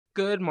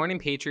Good morning,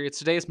 Patriots.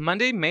 Today is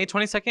Monday, May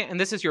 22nd, and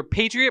this is your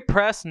Patriot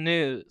Press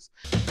News.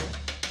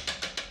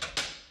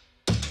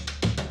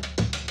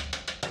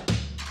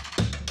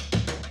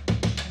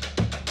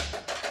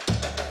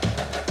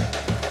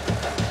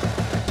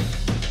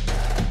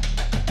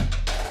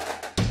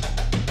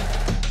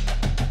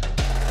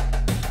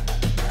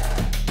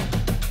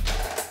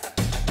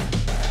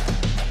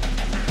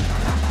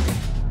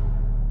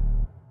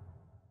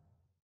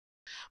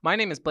 My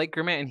name is Blake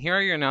Grimmett, and here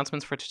are your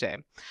announcements for today.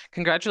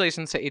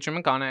 Congratulations to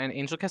Adrian Magana and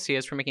Angel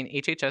Casillas for making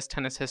HHS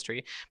tennis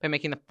history by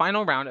making the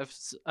final round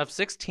of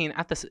 16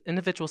 at the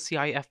individual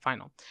CIF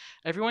final.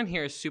 Everyone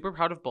here is super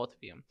proud of both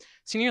of you.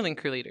 Senior Link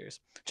Crew leaders,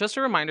 just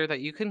a reminder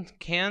that you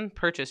can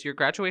purchase your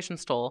graduation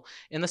stole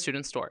in the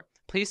student store.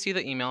 Please see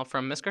the email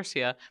from Ms.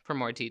 Garcia for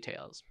more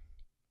details.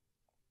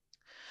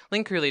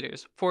 Link Crew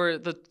leaders, for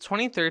the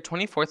 23rd,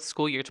 24th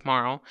school year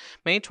tomorrow,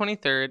 May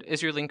 23rd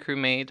is your Link Crew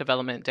May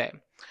Development Day.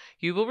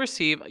 You will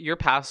receive your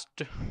pass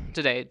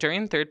today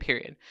during third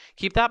period.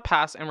 Keep that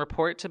pass and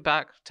report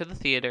back to the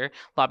theater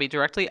lobby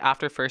directly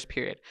after first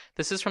period.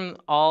 This is from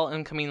all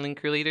incoming Link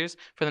Crew leaders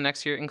for the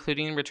next year,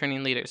 including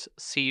returning leaders.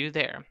 See you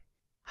there.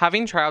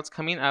 Having tryouts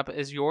coming up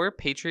is your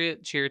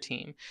Patriot cheer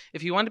team.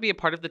 If you want to be a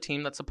part of the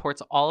team that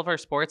supports all of our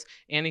sports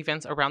and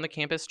events around the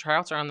campus,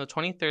 tryouts are on the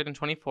 23rd and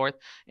 24th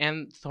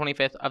and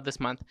 25th of this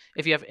month.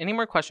 If you have any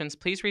more questions,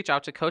 please reach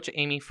out to Coach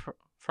Amy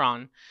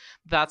Fron.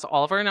 That's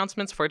all of our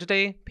announcements for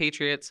today,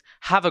 Patriots.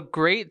 Have a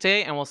great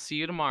day, and we'll see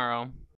you tomorrow.